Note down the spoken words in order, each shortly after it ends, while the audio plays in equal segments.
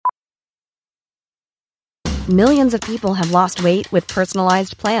Millions of people have lost weight with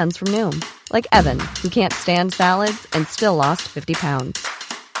personalized plans from Noom. Like Evan, who can't stand salads and still lost 50 pounds.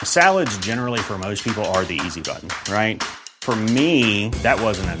 Salads generally for most people are the easy button, right? For me, that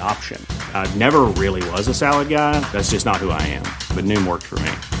wasn't an option. I never really was a salad guy. That's just not who I am. But Noom worked for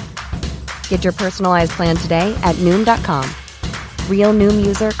me. Get your personalized plan today at Noom.com. Real Noom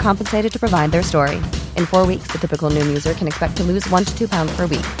user compensated to provide their story. In 4 weeks, the typical Noom user can expect to lose 1 to 2 pounds per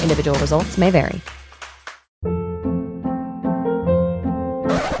week. Individual results may vary.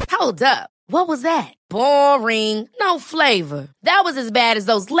 Hold up. What was that? Boring. No flavor. That was as bad as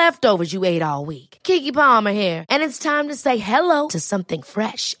those leftovers you ate all week. Keke Palmer here, and it's time to say hello to something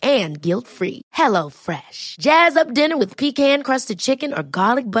fresh and guilt-free. Hello Fresh. Jazz up dinner with pecan-crusted chicken or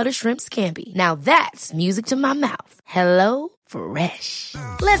garlic butter shrimp scampi. Now that's music to my mouth. Hello Fresh.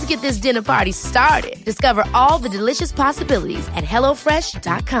 Let's get this dinner party started. Discover all the delicious possibilities at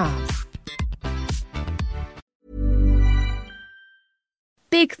HelloFresh.com.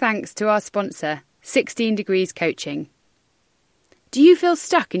 Big thanks to our sponsor, 16 Degrees Coaching. Do you feel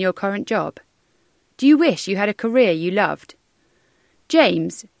stuck in your current job? Do you wish you had a career you loved?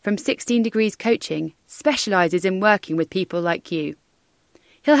 James, from 16 Degrees Coaching, specialises in working with people like you.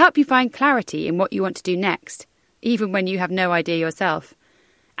 He'll help you find clarity in what you want to do next, even when you have no idea yourself,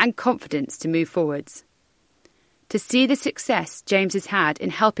 and confidence to move forwards. To see the success James has had in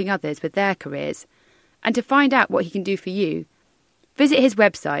helping others with their careers, and to find out what he can do for you, visit his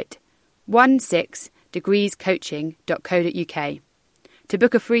website, 16degreescoaching.co.uk, to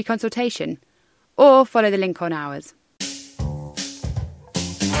book a free consultation, or follow the link on ours.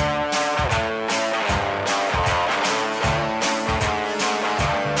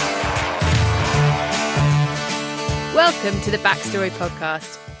 Welcome to the Backstory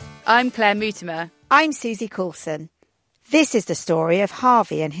Podcast. I'm Claire Mutimer. I'm Susie Coulson. This is the story of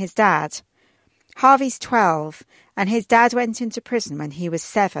Harvey and his dad. Harvey's 12, and his dad went into prison when he was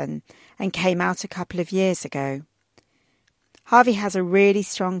 7 and came out a couple of years ago. Harvey has a really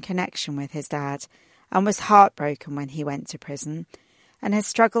strong connection with his dad and was heartbroken when he went to prison and has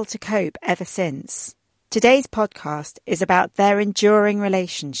struggled to cope ever since. Today's podcast is about their enduring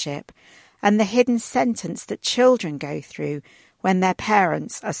relationship and the hidden sentence that children go through when their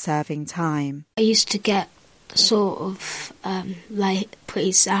parents are serving time. I used to get sort of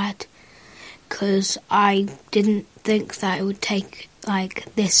pretty sad because I didn't think that it would take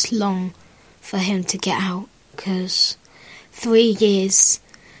this long for him to get out, because 3 years,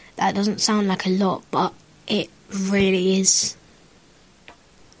 that doesn't sound like a lot, but it really is,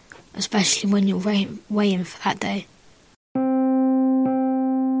 especially when you're waiting for that day.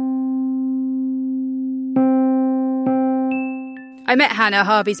 I met Hannah,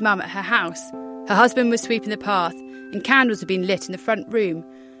 Harvey's mum, at her house. Her husband was sweeping the path and candles had been lit in the front room,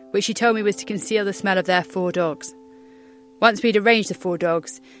 which she told me was to conceal the smell of their 4 dogs. Once we'd arranged the 4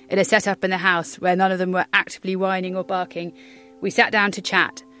 dogs in a set-up in the house where none of them were actively whining or barking, we sat down to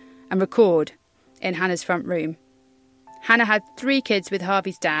chat and record in Hannah's front room. Hannah had 3 kids with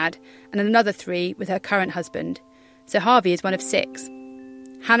Harvey's dad and another 3 with her current husband, so Harvey is one of 6.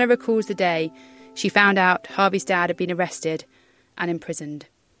 Hannah recalls the day she found out Harvey's dad had been arrested and imprisoned.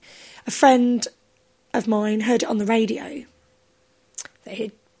 A friend of mine heard it on the radio that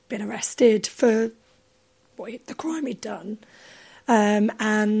he'd been arrested for the crime he'd done,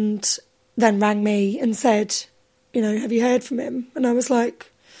 and then rang me and said, have you heard from him? And I was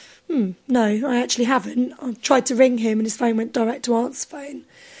like, no, I actually haven't. I tried to ring him and his phone went direct to answer phone.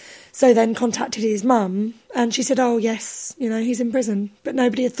 So then contacted his mum and she said, oh yes, he's in prison. But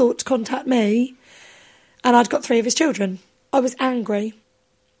nobody had thought to contact me, and I'd got 3 of his children. I was angry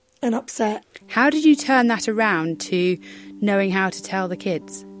and upset. How did you turn that around to knowing how to tell the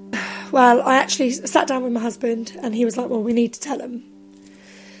kids? Well, I actually sat down with my husband and he was like, well, we need to tell them.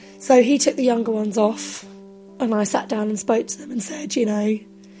 So he took the younger ones off and I sat down and spoke to them and said, your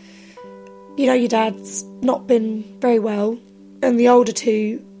dad's not been very well. And the older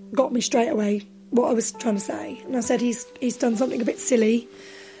 2 got me straight away what I was trying to say. And I said, he's done something a bit silly,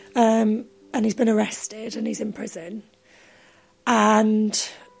 and he's been arrested and he's in prison. And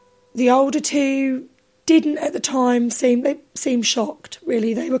the older 2 didn't at the time seem shocked,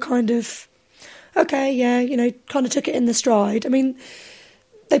 really. They were kind of, okay, yeah, kind of took it in the stride. I mean,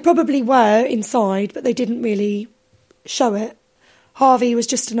 they probably were inside, but they didn't really show it. Harvey was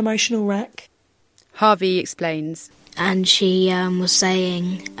just an emotional wreck. Harvey explains. And she was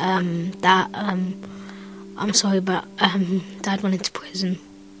saying that, I'm sorry, but Dad went into prison.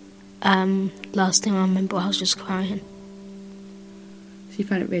 Last thing I remember, I was just crying. So you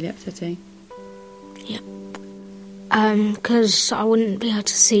found it really upsetting? Yeah. Because I wouldn't be able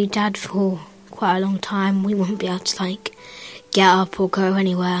to see Dad for quite a long time. We wouldn't be able to, like, get up or go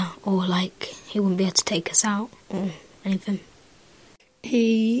anywhere, or, like, he wouldn't be able to take us out or anything.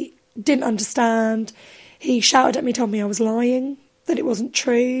 He didn't understand. He shouted at me, told me I was lying, that it wasn't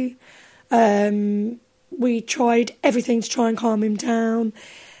true. We tried everything to try and calm him down.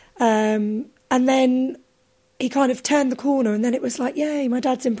 And then he kind of turned the corner, and then it was like, yay, my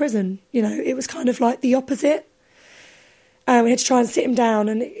dad's in prison. You know, it was kind of like the opposite. We had to try and sit him down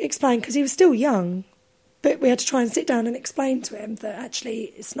and explain, because he was still young, but we had to try and sit down and explain to him that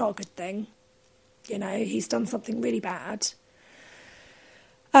actually it's not a good thing. You know, he's done something really bad.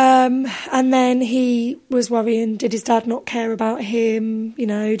 And then he was worrying, did his dad not care about him? You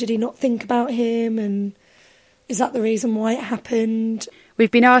know, did he not think about him? And is that the reason why it happened?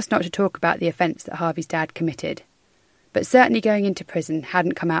 We've been asked not to talk about the offence that Harvey's dad committed, but certainly going into prison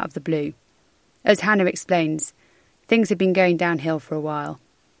hadn't come out of the blue. As Hannah explains, things had been going downhill for a while.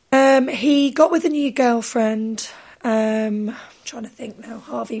 He got with a new girlfriend. I'm trying to think now.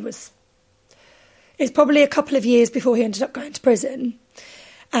 Harvey was... It's probably a couple of years before he ended up going to prison.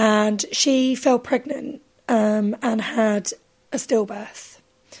 And she fell pregnant and had a stillbirth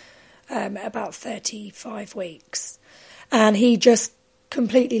at about 35 weeks. And he just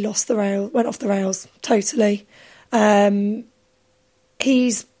completely lost the rail, went off the rails, totally.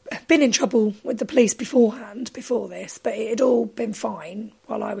 He's been in trouble with the police beforehand, before this, but it had all been fine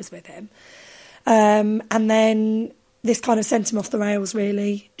while I was with him. And then this kind of sent him off the rails,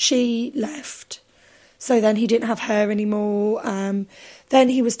 really. She left, so then he didn't have her anymore. Then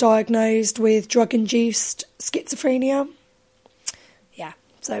he was diagnosed with drug-induced schizophrenia. Yeah,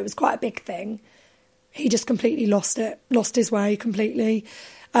 so it was quite a big thing. He just completely lost it, lost his way completely.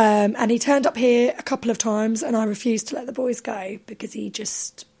 And he turned up here a couple of times, and I refused to let the boys go because he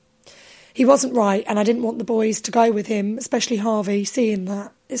wasn't right, and I didn't want the boys to go with him, especially Harvey, seeing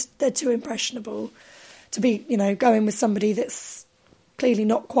that. They're too impressionable to be, you know, going with somebody that's clearly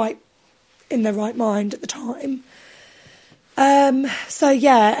not quite in their right mind at the time.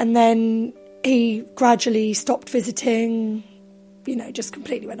 And then he gradually stopped visiting, you know, just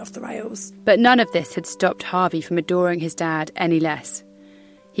completely went off the rails. But none of this had stopped Harvey from adoring his dad any less.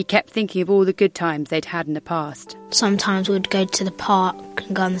 He kept thinking of all the good times they'd had in the past. Sometimes we'd go to the park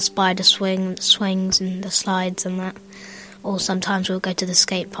and go on the spider swings and the slides and that. Or sometimes we'd go to the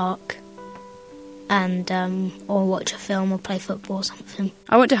skate park and or watch a film or play football or something.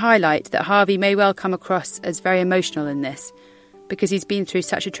 I want to highlight that Harvey may well come across as very emotional in this, because he's been through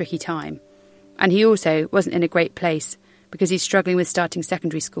such a tricky time. And he also wasn't in a great place because he's struggling with starting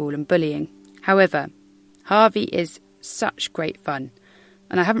secondary school and bullying. However, Harvey is such great fun,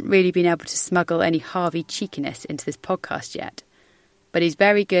 and I haven't really been able to smuggle any Harvey cheekiness into this podcast yet. But he's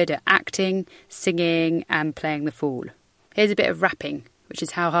very good at acting, singing and playing the fool. Here's a bit of rapping, which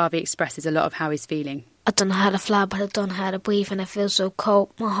is how Harvey expresses a lot of how he's feeling. I don't know how to fly, but I don't know how to breathe, and I feel so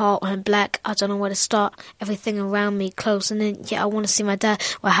cold. My heart went black, I don't know where to start. Everything around me closing in, yet I want to see my dad.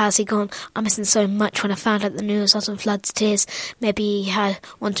 Where has he gone? I miss him so much. When I found out the news, I was in floods of tears. Maybe he had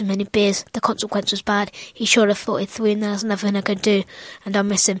one too many beers. The consequence was bad. He should have thought it through, and there's nothing I could do. And I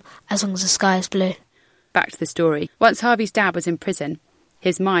miss him, as long as the sky is blue. Back to the story. Once Harvey's dad was in prison,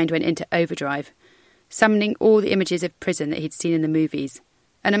 his mind went into overdrive, summoning all the images of prison that he'd seen in the movies,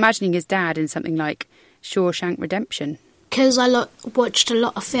 and imagining his dad in something like Shawshank Redemption. Because I watched a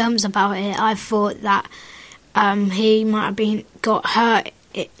lot of films about it, I thought that he might have got hurt,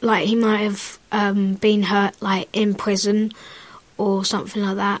 he might have been hurt, in prison or something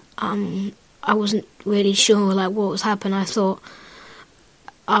like that. I wasn't really sure, what was happening. I thought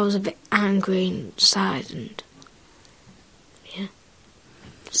I was a bit angry and sad and,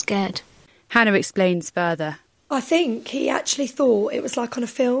 scared. Hannah explains further. I think he actually thought it was like on a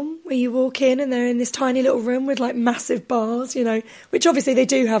film where you walk in and they're in this tiny little room with massive bars, which obviously they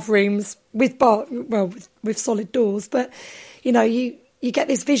do have rooms with with solid doors, but you get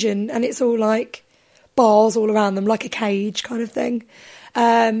this vision and it's all like bars all around them, like a cage kind of thing.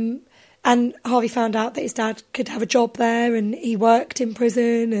 And Harvey found out that his dad could have a job there and he worked in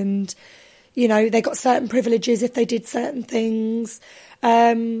prison and, they got certain privileges if they did certain things.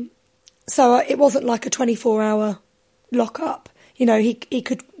 So it wasn't like a 24-hour lock-up. He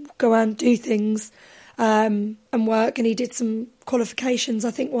could go out and do things and work, and he did some qualifications,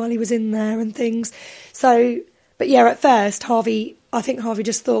 I think, while he was in there and things. So, but yeah, at first, I think Harvey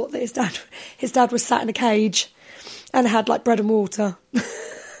just thought that his dad was sat in a cage and had bread and water.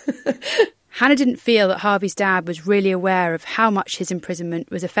 Hannah didn't feel that Harvey's dad was really aware of how much his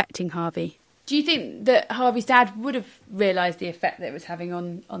imprisonment was affecting Harvey. Do you think that Harvey's dad would have realised the effect that it was having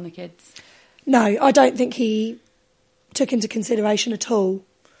on the kids? No, I don't think he took into consideration at all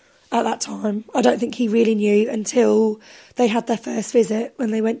at that time. I don't think he really knew until they had their first visit,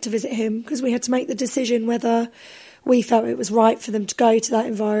 when they went to visit him, because we had to make the decision whether we felt it was right for them to go to that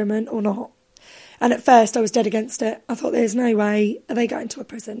environment or not. And at first I was dead against it. I thought, there's no way, are they going to a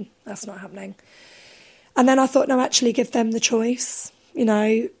prison? That's not happening. And then I thought, no, actually give them the choice. You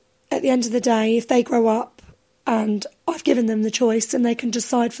know, at the end of the day, if they grow up and I've given them the choice, and they can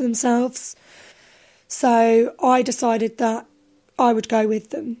decide for themselves. So I decided that I would go with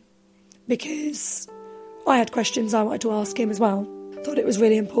them, because I had questions I wanted to ask him as well. I thought it was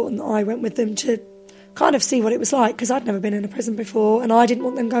really important that I went with them to kind of see what it was like, because I'd never been in a prison before, and I didn't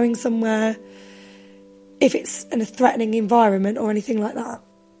want them going somewhere if it's in a threatening environment or anything like that.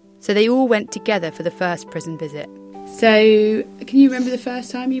 So they all went together for the first prison visit. So can you remember the first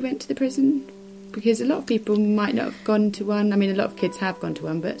time you went to the prison? Because a lot of people might not have gone to one. I mean, a lot of kids have gone to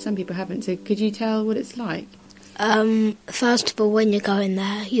one, but some people haven't. So could you tell what it's like? First of all, when you're going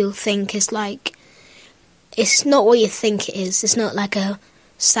there, you'll think it's like... It's not what you think it is. It's not like a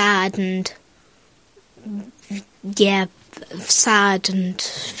sad and... Yeah, sad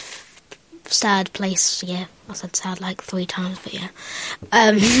place. Yeah, I said sad like 3 times, but yeah.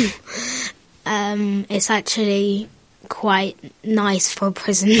 It's actually quite nice for a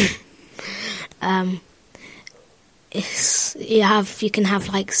prison. You can have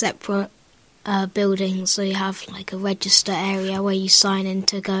like separate buildings, so you have like a register area where you sign in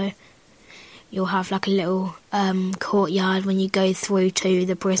to go. You'll have like a little courtyard when you go through to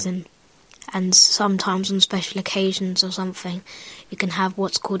the prison, and sometimes on special occasions or something you can have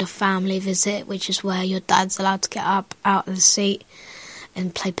what's called a family visit, which is where your dad's allowed to get up out of the seat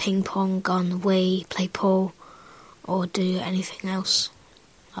and play ping pong, go on the Wii, play pool, or do anything else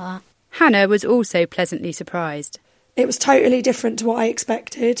like that. Hannah was also pleasantly surprised. It was totally different to what I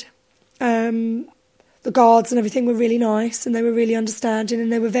expected. The guards and everything were really nice, and they were really understanding,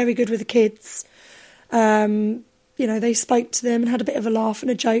 and they were very good with the kids. You know, they spoke to them and had a bit of a laugh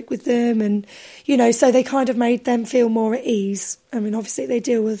and a joke with them, and, you know, so they kind of made them feel more at ease. I mean, obviously they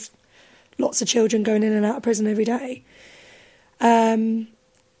deal with lots of children going in and out of prison every day. And,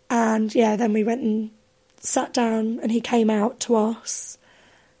 yeah, then we went and sat down, and he came out to us.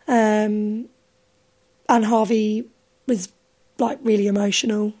 And Harvey was, like, really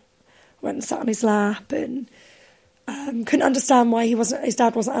emotional. Went and sat on his lap, and couldn't understand why his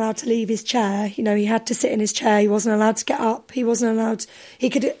dad wasn't allowed to leave his chair. You know, he had to sit in his chair. He wasn't allowed to get up. He wasn't allowed... He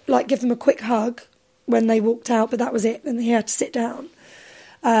could, like, give them a quick hug when they walked out, but that was it. And he had to sit down.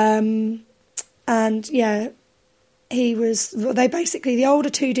 And, yeah, he was... They basically... The older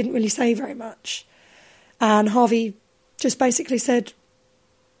two didn't really say very much. And Harvey just basically said,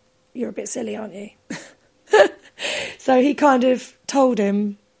 "You're a bit silly, aren't you?" So he kind of told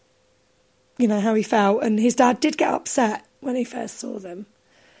him, you know, how he felt, and his dad did get upset when he first saw them,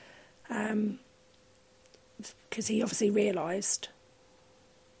 because he obviously realised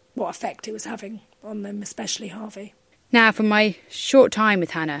what effect it was having on them, especially Harvey. Now, from my short time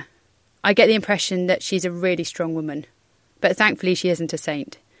with Hannah, I get the impression that she's a really strong woman, but thankfully she isn't a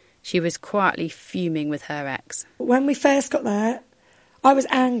saint. She was quietly fuming with her ex. When we first got there, I was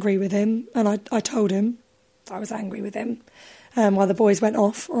angry with him, and I told him I was angry with him. While the boys went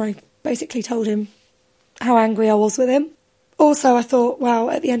off, I basically told him how angry I was with him. Also, I thought,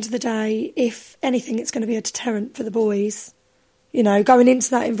 well, at the end of the day, if anything, it's going to be a deterrent for the boys. You know, going into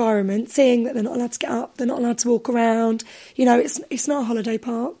that environment, seeing that they're not allowed to get up, they're not allowed to walk around. You know, it's not a holiday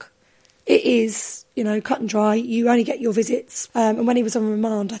park. It is, you know, cut and dry. You only get your visits. And when he was on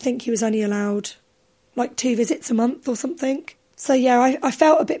remand, I think he was only allowed like 2 visits a month or something. So, yeah, I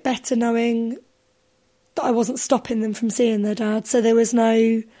felt a bit better knowing that I wasn't stopping them from seeing their dad. So there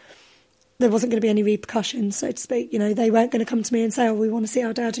wasn't going to be any repercussions, so to speak. You know, they weren't going to come to me and say, "Oh, we want to see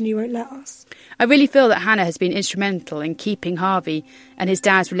our dad and you won't let us." I really feel that Hannah has been instrumental in keeping Harvey and his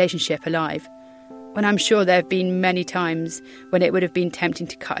dad's relationship alive, when I'm sure there have been many times when it would have been tempting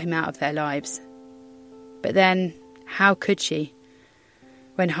to cut him out of their lives. But then, how could she,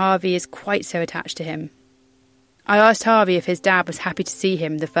 when Harvey is quite so attached to him? I asked Harvey if his dad was happy to see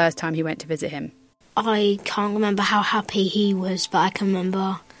him the first time he went to visit him. I can't remember how happy he was, but I can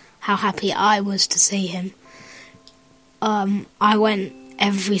remember how happy I was to see him. I went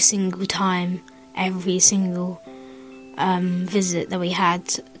every single time, every single visit that we had,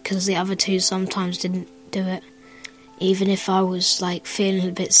 because the other two sometimes didn't do it. Even if I was like feeling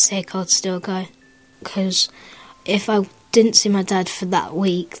a bit sick, I'd still go. Because if I didn't see my dad for that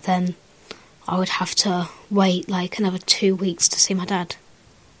week, then I would have to wait like another 2 weeks to see my dad.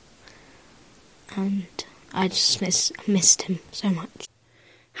 And I just missed him so much.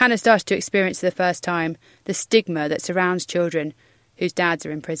 Hannah started to experience for the first time the stigma that surrounds children whose dads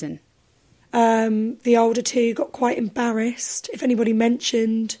are in prison. The older two got quite embarrassed. If anybody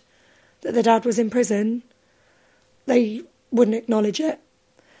mentioned that their dad was in prison, they wouldn't acknowledge it.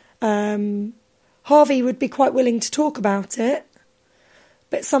 Harvey would be quite willing to talk about it,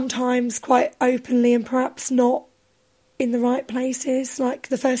 but sometimes quite openly and perhaps not in the right places. Like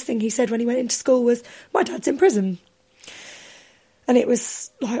the first thing he said when he went into school was, "My dad's in prison." And it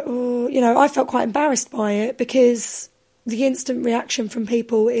was like, oh, you know, I felt quite embarrassed by it because the instant reaction from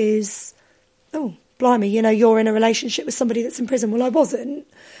people is, oh, blimey, you know, you're in a relationship with somebody that's in prison. Well, I wasn't,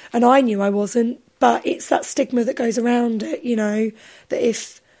 and I knew I wasn't, but it's that stigma that goes around it, you know, that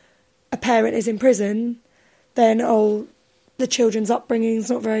if a parent is in prison, then, oh, the children's upbringing's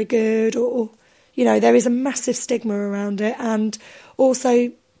not very good, or, you know, there is a massive stigma around it, and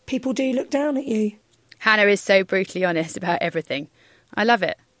also people do look down at you. Hannah is so brutally honest about everything. I love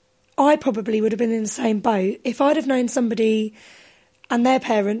it. I probably would have been in the same boat. If I'd have known somebody and their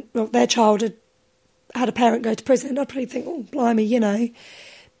parent, well, their child had a parent go to prison, I'd probably think, oh, blimey, you know,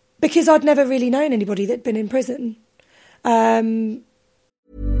 because I'd never really known anybody that'd been in prison. Many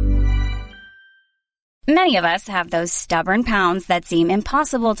of us have those stubborn pounds that seem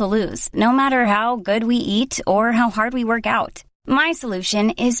impossible to lose, no matter how good we eat or how hard we work out. My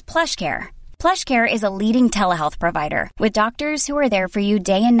solution is PlushCare. PlushCare is a leading telehealth provider with doctors who are there for you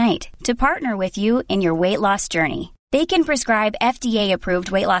day and night to partner with you in your weight loss journey. They can prescribe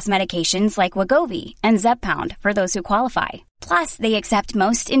FDA-approved weight loss medications like Wegovy and Zepbound for those who qualify. Plus, they accept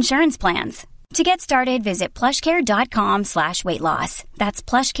most insurance plans. To get started, visit plushcare.com/weightloss. That's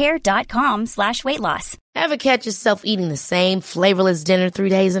plushcare.com/weightloss. Ever catch yourself eating the same flavorless dinner 3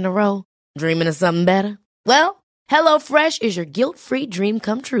 days in a row? Dreaming of something better? Well, HelloFresh is your guilt-free dream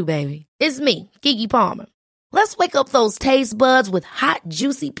come true, baby. It's me, Keke Palmer. Let's wake up those taste buds with hot,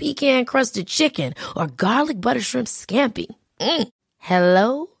 juicy pecan-crusted chicken or garlic butter shrimp scampi.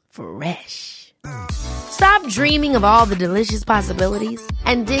 Hello Fresh. Stop dreaming of all the delicious possibilities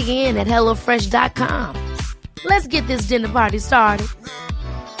and dig in at HelloFresh.com. Let's get this dinner party started.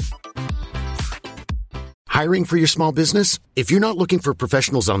 Hiring for your small business? If you're not looking for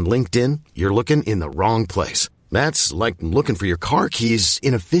professionals on LinkedIn, you're looking in the wrong place. That's like looking for your car keys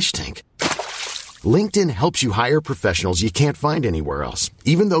in a fish tank. LinkedIn helps you hire professionals you can't find anywhere else,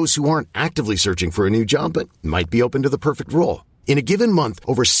 even those who aren't actively searching for a new job but might be open to the perfect role. In a given month,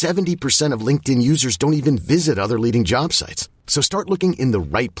 over 70% of LinkedIn users don't even visit other leading job sites. So start looking in the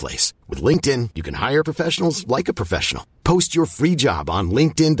right place. With LinkedIn, you can hire professionals like a professional. Post your free job on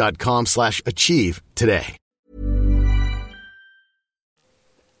linkedin.com/achieve today.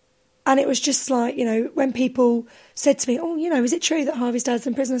 And it was just like, you know, when people said to me, oh, you know, is it true that Harvey's dad's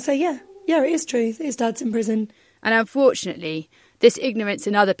in prison? I say, yeah, it is true. His dad's in prison. And unfortunately, this ignorance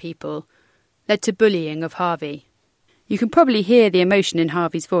in other people led to bullying of Harvey. You can probably hear the emotion in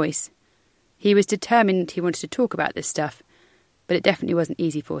Harvey's voice. He was determined he wanted to talk about this stuff, but it definitely wasn't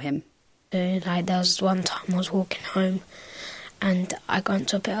easy for him. Like there was one time I was walking home and I got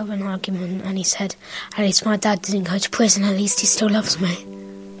into a bit of an argument and he said, at least my dad didn't go to prison, at least he still loves me.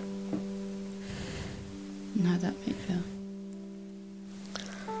 How'd that make you feel?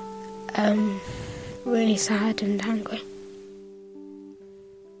 Really sad and angry.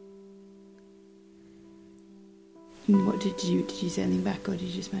 What did you say anything back, or did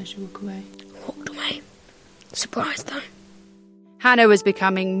you just manage to walk away? Walked away. Surprised though. Hannah was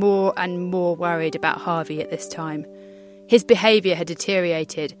becoming more and more worried about Harvey at this time. His behaviour had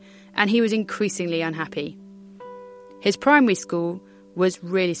deteriorated and he was increasingly unhappy. His primary school was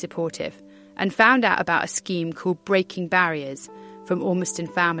really supportive and found out about a scheme called Breaking Barriers from Ormiston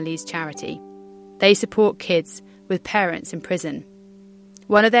Families Charity. They support kids with parents in prison.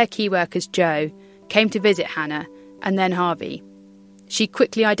 One of their key workers, Jo, came to visit Hannah and then Harvey. She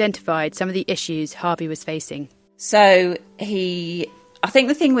quickly identified some of the issues Harvey was facing. So I think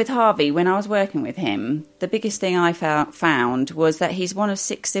the thing with Harvey, when I was working with him, the biggest thing I found was that he's one of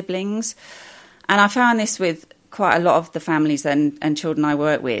 6 siblings. And I found this with quite a lot of the families and children I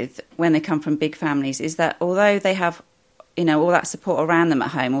work with when they come from big families, is that although they have, you know, all that support around them at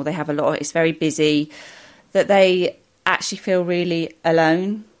home, or they have a lot, it's very busy, that they actually feel really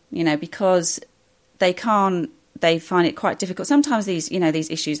alone, you know, because they find it quite difficult. Sometimes these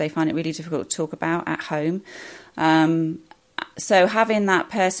issues, they find it really difficult to talk about at home. So having that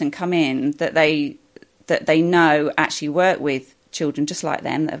person come in that they know actually work with children just like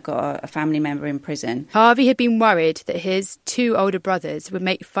them that have got a family member in prison. Harvey had been worried that his 2 older brothers would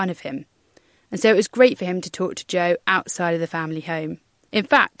make fun of him. And so it was great for him to talk to Jo outside of the family home. In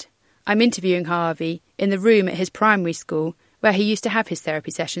fact, I'm interviewing Harvey in the room at his primary school where he used to have his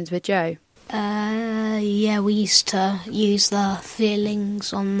therapy sessions with Jo. Yeah, we used to use the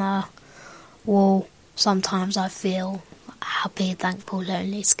feelings on the wall. Sometimes I feel happy, thankful,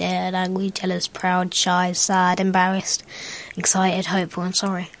 lonely, scared, angry, jealous, proud, shy, sad, embarrassed, excited, hopeful and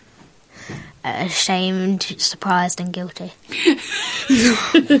sorry. Ashamed, surprised and guilty. Do you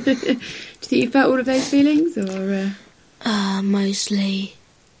think you felt all of those feelings, or...? Mostly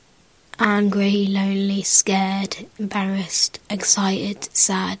angry, lonely, scared, embarrassed, excited,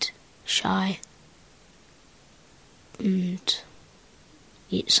 sad, shy, and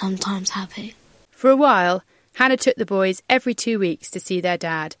sometimes happy. For a while, Hannah took the boys every 2 weeks to see their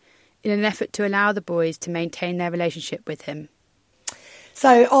dad in an effort to allow the boys to maintain their relationship with him.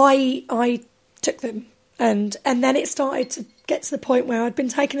 So I took them, and then it started to get to the point where I'd been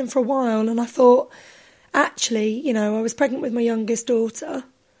taking them for a while, and I thought, actually, I was pregnant with my youngest daughter.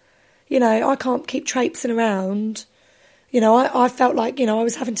 I can't keep traipsing around. I felt like, I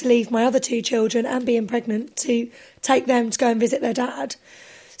was having to leave my other 2 children and being pregnant to take them to go and visit their dad.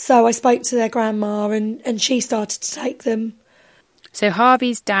 So I spoke to their grandma and she started to take them. So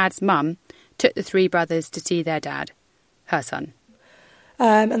Harvey's dad's mum took the 3 brothers to see their dad, her son.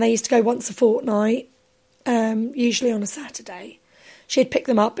 And they used to go once a fortnight, usually on a Saturday. She'd pick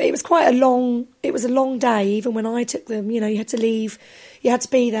them up. It was a long day, even when I took them. You had to leave, you had to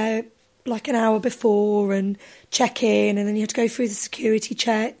be there like an hour before and check in, and then you had to go through the security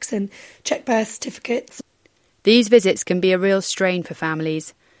checks and check birth certificates. These visits can be a real strain for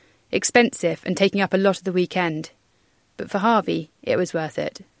families, expensive and taking up a lot of the weekend. But for Harvey, it was worth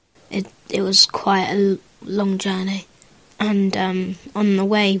it. It was quite a long journey, and on the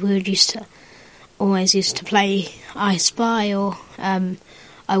way we always used to play I Spy, or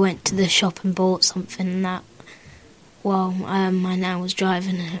I went to the shop and bought something that while my nan was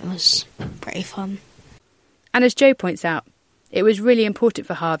driving, and it was pretty fun. And as Jo points out, it was really important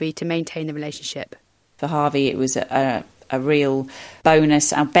for Harvey to maintain the relationship. For Harvey, it was a real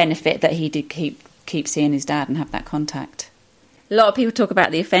bonus, a benefit that he did keep seeing his dad and have that contact. A lot of people talk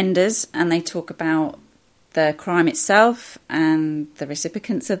about the offenders, and they talk about the crime itself and the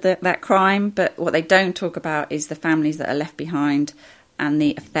recipients of that crime, but what they don't talk about is the families that are left behind and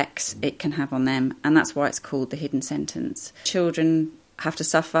the effects it can have on them, and that's why it's called the hidden sentence. Children have to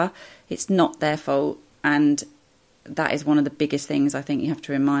suffer. It's not their fault, and that is one of the biggest things I think you have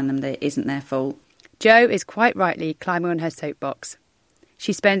to remind them, that it isn't their fault. Jo is quite rightly climbing on her soapbox.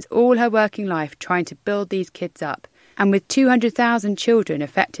 She spends all her working life trying to build these kids up, and with 200,000 children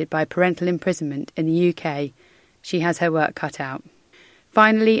affected by parental imprisonment in the UK, she has her work cut out.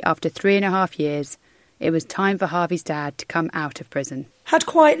 Finally, after 3.5 years, it was time for Harvey's dad to come out of prison.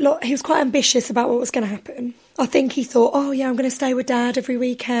 He was quite ambitious about what was going to happen. I think he thought, I'm going to stay with Dad every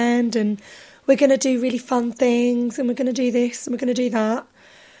weekend, and we're going to do really fun things, and we're going to do this, and we're going to do that.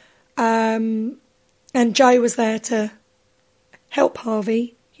 And Jo was there to help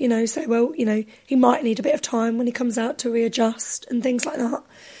Harvey, say, he might need a bit of time when he comes out to readjust and things like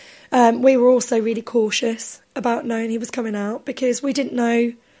that. We were also really cautious about knowing he was coming out, because we didn't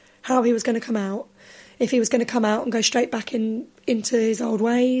know how he was going to come out. If he was going to come out and go straight back into his old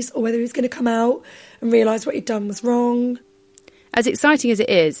ways, or whether he was going to come out and realise what he'd done was wrong. As exciting as it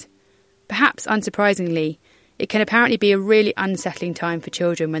is, perhaps unsurprisingly, it can apparently be a really unsettling time for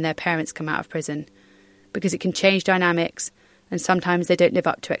children when their parents come out of prison, because it can change dynamics, and sometimes they don't live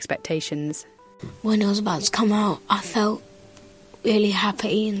up to expectations. When I was about to come out, I felt really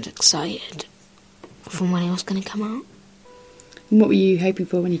happy and excited from when he was going to come out. And what were you hoping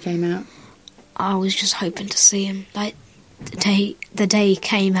for when he came out? I was just hoping to see him. Like, the day he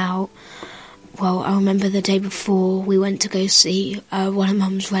came out, well, I remember the day before we went to go see one of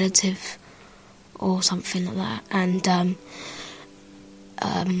Mum's relative or something like that, and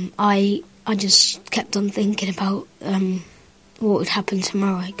I just kept on thinking about what would happen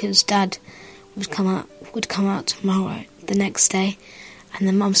tomorrow, because Dad would come out tomorrow, the next day, and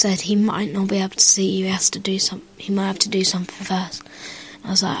then Mum said he might not be able to see you. He might have to do something first. I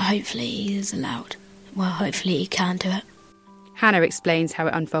was like, hopefully he is allowed. Well, hopefully he can do it. Hannah explains how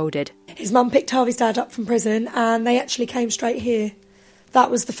it unfolded. His mum picked Harvey's dad up from prison, and they actually came straight here. That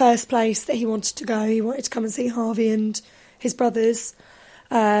was the first place that he wanted to go. He wanted to come and see Harvey and his brothers.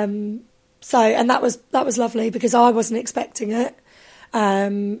 And that was lovely, because I wasn't expecting it.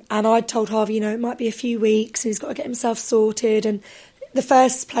 And I'd told Harvey, it might be a few weeks and he's got to get himself sorted. And the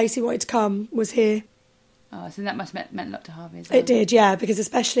first place he wanted to come was here. Oh, so that must have meant a lot to Harvey as well. It did, yeah, because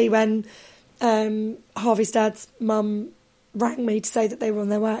especially when Harvey's dad's mum rang me to say that they were on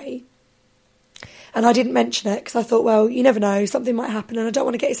their way. And I didn't mention it because I thought, well, you never know, something might happen and I don't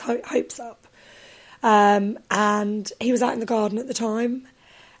want to get his hopes up. And he was out in the garden at the time,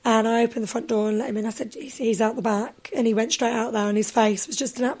 And I opened the front door and let him in. I said, he's out the back. And he went straight out there, and his face was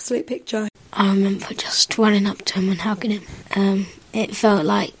just an absolute picture. I remember just running up to him and hugging him. It felt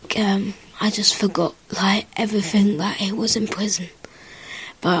like I just forgot like everything that he was in prison.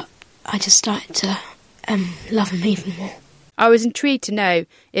 But I just started to love him even more. I was intrigued to know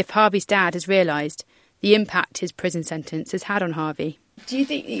if Harvey's dad has realised the impact his prison sentence has had on Harvey. Do you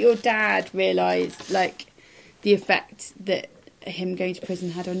think that your dad realised, like, the effect that him going to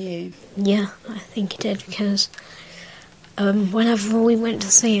prison had on you? Yeah, I think he did, because whenever we went to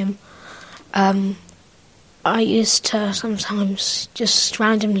see him, I used to sometimes just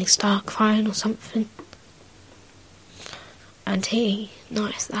randomly start crying or something. And he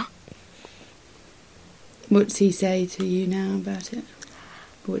noticed that. What does he say to you now about it?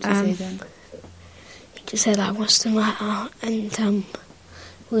 What did he say then? He just said that was the matter, and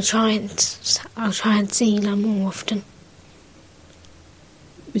I'll try and see them more often.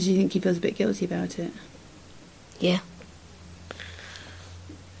 But do you think he feels a bit guilty about it? Yeah.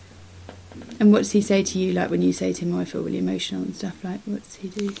 And what does he say to you, like when you say to him, I feel really emotional and stuff, like, what does he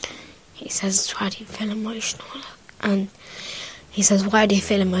do? He says, why do you feel emotional? And he says, why do you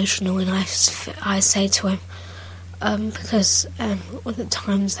feel emotional? And I say to him, because all the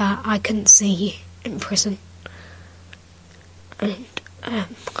times that I couldn't see you in prison, and I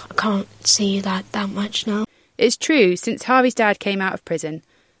can't see you that much now. It's true, since Harvey's dad came out of prison,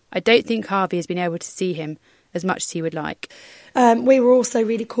 I don't think Harvey has been able to see him as much as he would like. We were also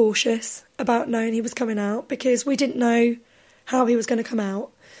really cautious about knowing he was coming out, because we didn't know how he was going to come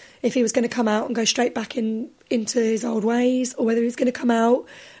out. If he was going to come out and go straight back into his old ways, or whether he was going to come out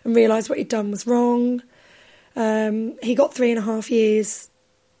and realise what he'd done was wrong. He got 3.5 years.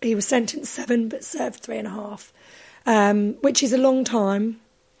 He was sentenced 7, but served 3.5, which is a long time.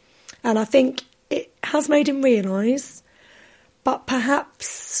 And I think it has made him realise, but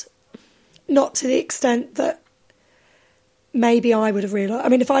perhaps not to the extent that maybe I would have realised. I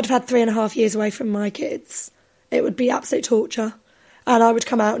mean, if I'd have had 3.5 years away from my kids, it would be absolute torture. And I would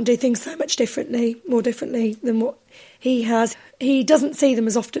come out and do things so much differently, more differently than what he has. He doesn't see them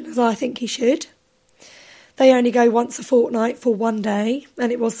as often as I think he should. They only go once a fortnight for one day,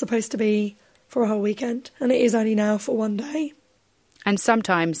 and it was supposed to be for a whole weekend, and it is only now for one day. And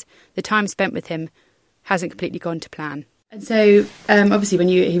sometimes the time spent with him hasn't completely gone to plan. And so, obviously, when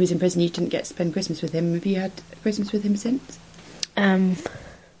he was in prison, you didn't get to spend Christmas with him. Have you had Christmas with him since?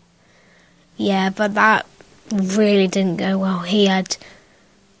 Yeah, but that really didn't go well. He had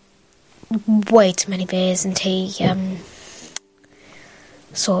way too many beers, and he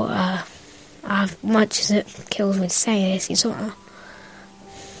as much as it kills me to say this, he sort of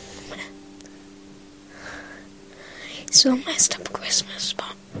messed up Christmas,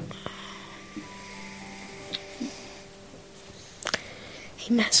 but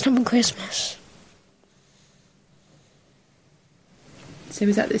he messed up Christmas. So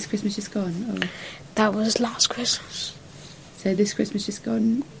was that this Christmas just gone? Or? That was last Christmas. So this Christmas just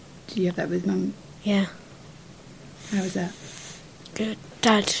gone, did you have that with Mum? Yeah. How was that? Good.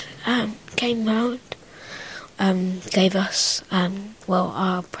 Dad came round, gave us,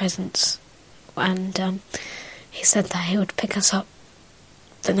 our presents, and he said that he would pick us up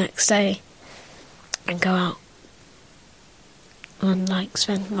the next day and go out and,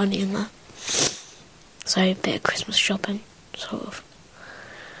 spend money and that. So, a bit of Christmas shopping, sort of.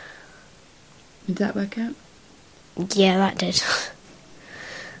 Did that work out? Yeah, that did.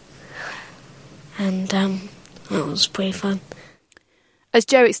 And it was pretty fun. As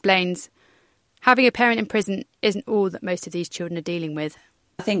Joe explains, having a parent in prison isn't all that most of these children are dealing with.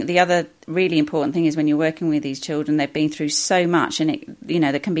 I think the other really important thing is when you're working with these children, they've been through so much, and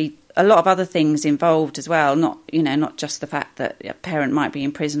there can be a lot of other things involved as well. Not just the fact that a parent might be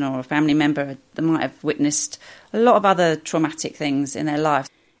in prison or a family member that might have witnessed a lot of other traumatic things in their life.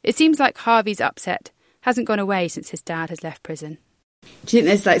 It seems like Harvey's upset hasn't gone away since his dad has left prison. Do you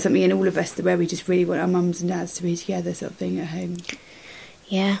think there's something in all of us where we just really want our mums and dads to be together, sort of thing, at home?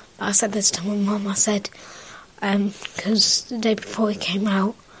 Yeah, I said this to my mum. I said, because the day before he came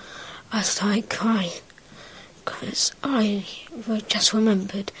out, I started crying because I just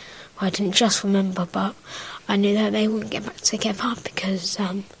remembered. Well, I didn't just remember, but I knew that they wouldn't get back together because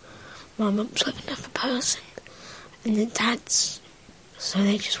my mum's with another person and the dad's, so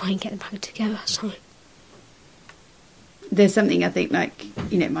they just won't get back together. So there's something, I think, my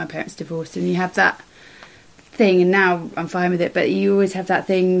parents divorced, and you have that thing, and now I'm fine with it, but you always have that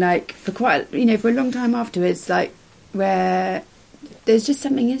thing, for quite, for a long time afterwards, where there's just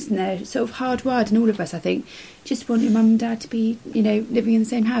something, isn't there, sort of hardwired in all of us, I think. Just want your mum and dad to be, living in the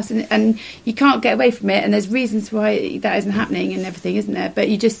same house. And you can't get away from it. And there's reasons why that isn't happening and everything, isn't there? But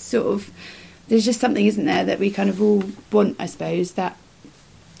you just sort of, there's just something, isn't there, that we kind of all want, I suppose, that,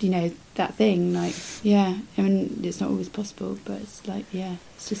 that thing. Like, yeah, I mean, it's not always possible, but it's like, yeah,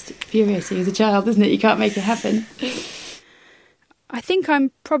 it's just infuriating as a child, isn't it? You can't make it happen. I think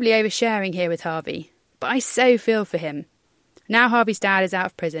I'm probably oversharing here with Harvey, but I so feel for him. Now Harvey's dad is out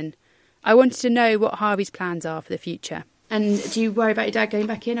of prison, I wanted to know what Harvey's plans are for the future. And do you worry about your dad going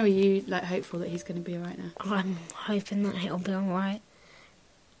back in, or are you hopeful that he's going to be all right now? I'm hoping that he'll be all right.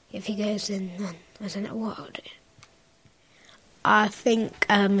 If he goes in, then I don't know what I'll do. I think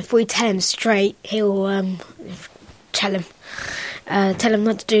if we tell him straight, he'll tell him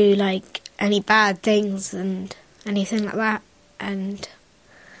not to do any bad things and anything like that. And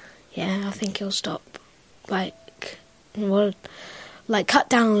yeah, I think he'll stop. Cut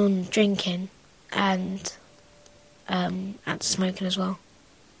down on drinking and smoking as well.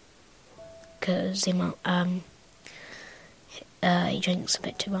 Because he drinks a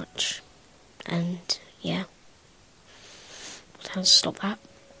bit too much. And yeah, we'll have to stop that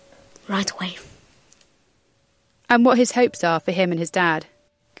right away. And what his hopes are for him and his dad?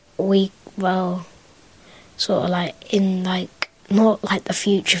 Not the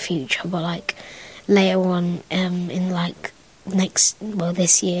future, but later on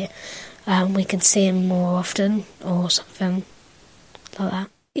this year, we can see him more often or something like that.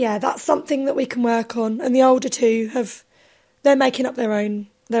 Yeah, that's something that we can work on. And the older two they're making up their own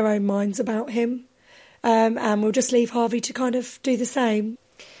minds about him. And we'll just leave Harvey to kind of do the same.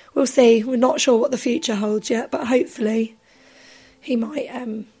 We'll see. We're not sure what the future holds yet, but hopefully he might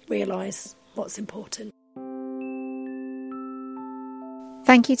realise what's important.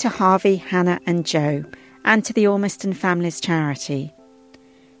 Thank you to Harvey, Hannah and Joe, and to the Ormiston Families Charity.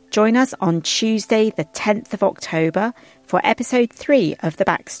 Join us on Tuesday the 10th of October for episode 3 of The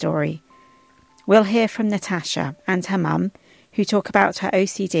Backstory. We'll hear from Natasha and her mum, who talk about her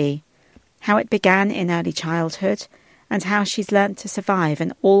OCD, how it began in early childhood, and how she's learnt to survive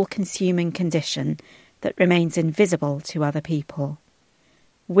an all-consuming condition that remains invisible to other people.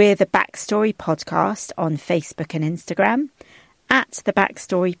 We're The Backstory Podcast on Facebook and Instagram, at The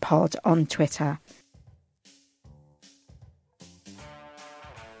Backstory Pod on Twitter.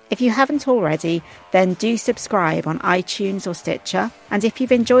 If you haven't already, then do subscribe on iTunes or Stitcher. And if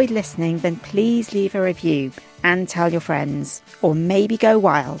you've enjoyed listening, then please leave a review and tell your friends. Or maybe go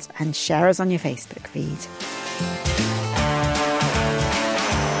wild and share us on your Facebook feed.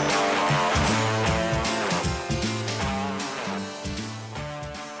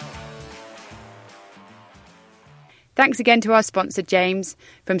 Thanks again to our sponsor, James,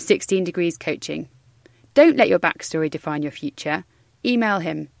 from 16 Degrees Coaching. Don't let your backstory define your future. Email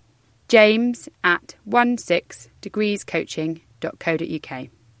him, james@16degreescoaching.co.uk.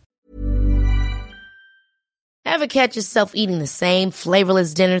 Ever catch yourself eating the same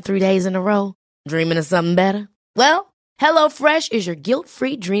flavorless dinner 3 days in a row? Dreaming of something better? Well, HelloFresh is your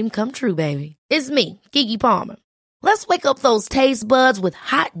guilt-free dream come true, baby. It's me, Keke Palmer. Let's wake up those taste buds with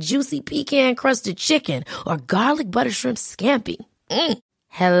hot, juicy pecan-crusted chicken or garlic butter shrimp scampi.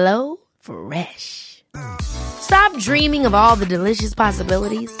 Hello Fresh. Stop dreaming of all the delicious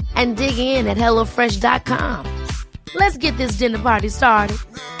possibilities and dig in at HelloFresh.com. Let's get this dinner party started.